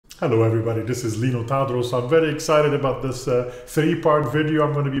Hello everybody, this is Lino Tadros. I'm very excited about this three-part video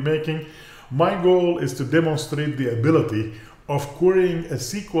I'm going to be making. My goal is to demonstrate the ability of querying a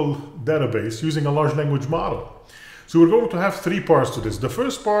SQL database using a large language model. So we're going to have three parts to this. The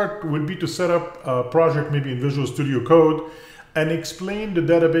first part will be to set up a project maybe in Visual Studio Code and explain the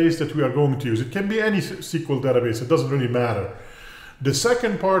database that we are going to use. It can be any SQL database, it doesn't really matter. The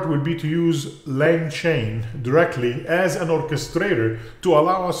second part would be to use LangChain directly as an orchestrator to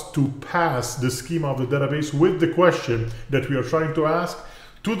allow us to pass the schema of the database with the question that we are trying to ask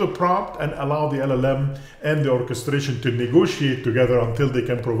to the prompt and allow the LLM and the orchestration to negotiate together until they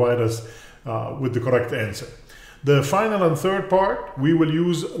can provide us with the correct answer. The final and third part, we will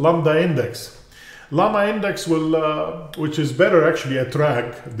use Lambda Index. Lambda Index will, which is better actually at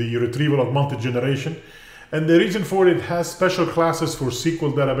RAG, the retrieval augmented generation. And the reason for it has special classes for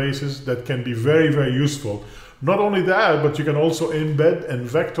SQL databases that can be very, very useful. Not only that, but you can also embed and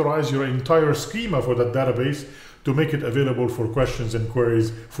vectorize your entire schema for that database to make it available for questions and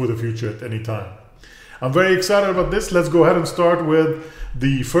queries for the future at any time. I'm very excited about this. Let's go ahead and start with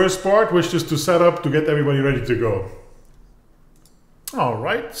the first part, which is to set up to get everybody ready to go. All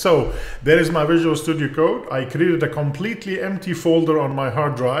right, so there is my Visual Studio Code. I created a completely empty folder on my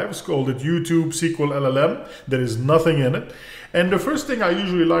hard drive. Called it YouTube SQL LLM. There is nothing in it. And the first thing I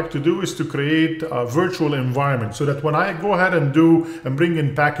usually like to do is to create a virtual environment so that when I go ahead and bring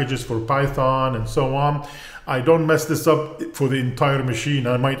in packages for Python and so on, I don't mess this up for the entire machine.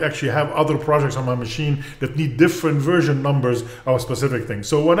 I might actually have other projects on my machine that need different version numbers of specific things.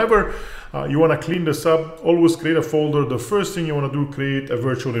 So whenever you want to clean this up, always create a folder. The first thing you want to do, create a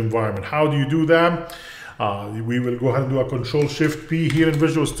virtual environment. How do you do that? We will go ahead and do a Control-Shift-P here in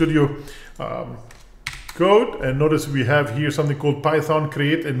Visual Studio Code, and notice we have here something called Python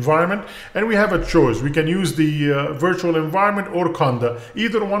create environment, and we have a choice. We can use the virtual environment or Conda.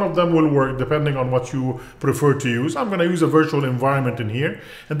 Either one of them will work depending on what you prefer to use. I'm going to use a virtual environment in here,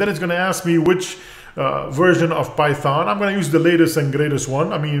 and then it's going to ask me which version of Python. I'm going to use the latest and greatest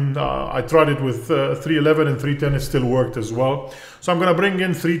one. I mean, I tried it with 3.11 and 3.10. It still worked as well. So I'm going to bring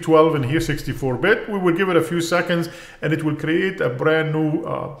in 3.12 in here, 64-bit. We will give it a few seconds, and it will create a brand new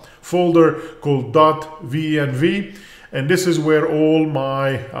folder called .venv. And this is where all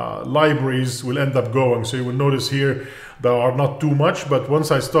my libraries will end up going. So you will notice here there are not too much, but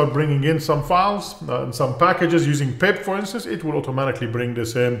once I start bringing in some files and some packages using pip, for instance, it will automatically bring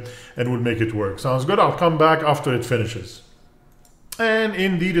this in and will make it work. Sounds good? I'll come back after it finishes. And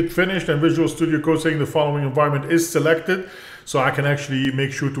indeed it finished, and Visual Studio Code saying the following environment is selected. So I can actually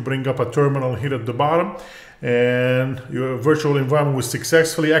make sure to bring up a terminal here at the bottom, and your virtual environment was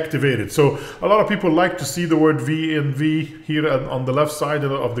successfully activated. So a lot of people like to see the word venv here on the left side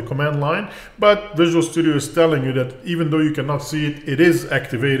of the command line, but Visual Studio is telling you that even though you cannot see it, it is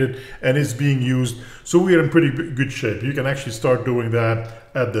activated and is being used. So we are in pretty good shape. You can actually start doing that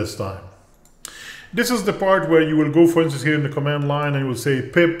at this time. This is the part where you will go, for instance, here in the command line, and you will say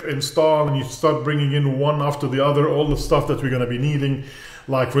pip install, and you start bringing in one after the other, all the stuff that we're going to be needing,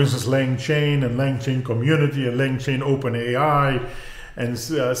 like, for instance, LangChain and LangChain Community and LangChain OpenAI and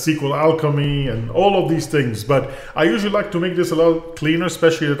SQL Alchemy and all of these things. But I usually like to make this a lot cleaner,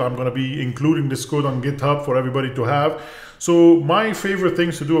 especially that I'm going to be including this code on GitHub for everybody to have. So my favorite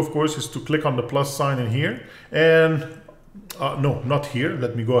things to do, of course, is to click on the plus sign in here, and no, not here.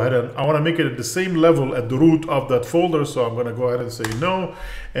 Let me go ahead and I want to make it at the same level at the root of that folder. So I'm going to go ahead and say no.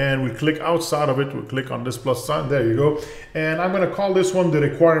 And we click outside of it. We'll click on this plus sign. There you go. And I'm going to call this one the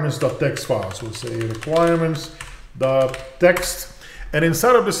requirements.txt file. So we'll say requirements.txt. And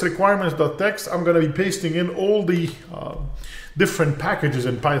inside of this requirements.txt, I'm going to be pasting in all the different packages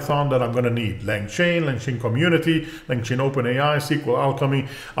in Python that I'm going to need. LangChain, LangChain Community, LangChain OpenAI, SQL Alchemy.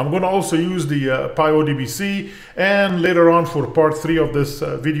 I'm going to also use the PyODBC, and later on for part 3 of this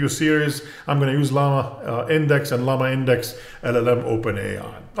video series, I'm going to use Llama Index and Llama Index LLM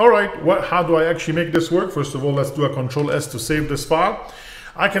OpenAI. All right, how do I actually make this work? First of all, let's do a Control-S to save this file.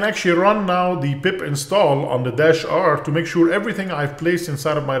 I can actually run now the pip install on the -R to make sure everything I've placed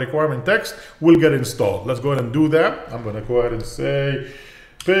inside of my requirement text will get installed. Let's go ahead and do that. I'm going to go ahead and say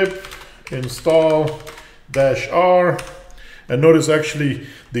pip install -R. And notice actually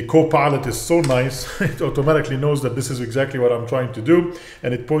the Copilot is so nice. It automatically knows that this is exactly what I'm trying to do.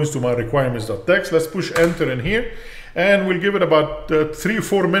 And it points to my requirements.txt. Let's push enter in here. And we'll give it about 3 or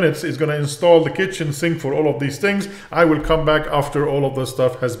 4 minutes. It's going to install the kitchen sink for all of these things. I will come back after all of the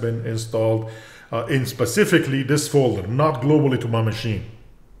stuff has been installed in specifically this folder, not globally to my machine.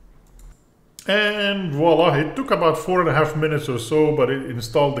 And voila, it took about 4.5 minutes or so, but it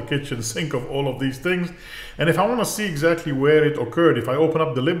installed the kitchen sink of all of these things. And if I want to see exactly where it occurred, if I open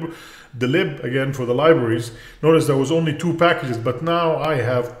up the lib again for the libraries, notice there was only 2 packages, but now I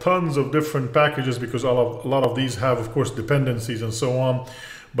have tons of different packages because a lot of these have, of course, dependencies and so on.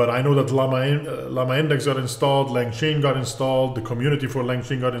 But I know that Llama Index got installed, LangChain got installed, the community for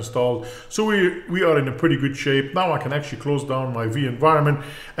LangChain got installed. So we are in a pretty good shape. Now I can actually close down my V environment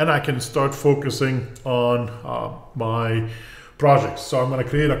and I can start focusing on my projects. So I'm going to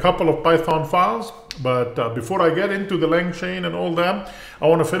create a couple of Python files. But before I get into the LangChain and all that, I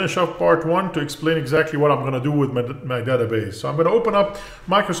want to finish up part 1 to explain exactly what I'm going to do with my database. So I'm going to open up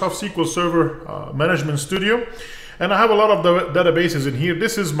Microsoft SQL Server Management Studio. And I have a lot of the databases in here.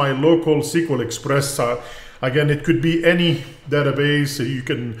 This is my local SQL Express. Again, it could be any database.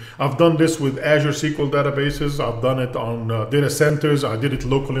 I've done this with Azure SQL databases. I've done it on data centers. I did it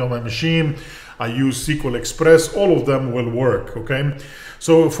locally on my machine. I use SQL Express. All of them will work, okay?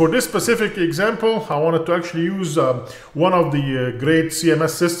 So for this specific example, I wanted to actually use one of the great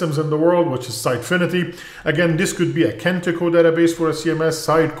CMS systems in the world, which is Sitefinity. Again, this could be a Kentico database for a CMS,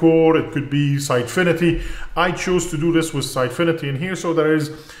 Sitecore, it could be Sitefinity. I chose to do this with Sitefinity in here. So there is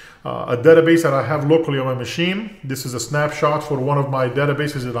a database that I have locally on my machine. This is a snapshot for one of my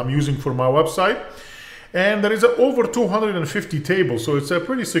databases that I'm using for my website. And there is over 250 tables. So it's a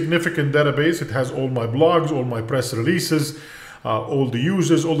pretty significant database. It has all my blogs, all my press releases, all the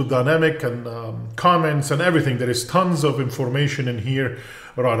users, all the dynamic and comments and everything. There is tons of information in here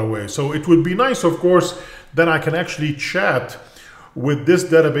right away. So it would be nice, of course, then I can actually chat with this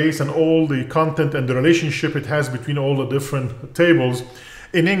database and all the content and the relationship it has between all the different tables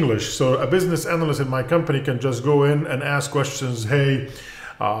in English. So a business analyst in my company can just go in and ask questions. Hey,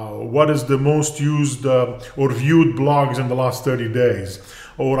 what is the most used or viewed blogs in the last 30 days?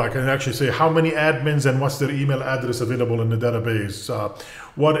 Or I can actually say how many admins and what's their email address available in the database.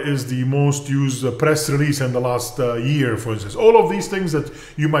 What is the most used press release in the last year, for instance. All of these things that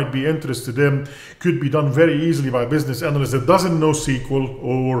you might be interested in could be done very easily by a business analyst that doesn't know SQL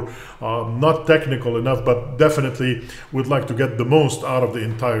or not technical enough, but definitely would like to get the most out of the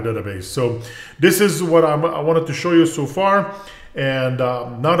entire database. So this is what I wanted to show you so far. And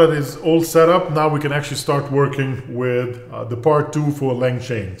now that it's all set up, now we can actually start working with the part 2 for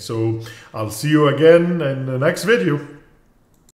LangChain. So I'll see you again in the next video.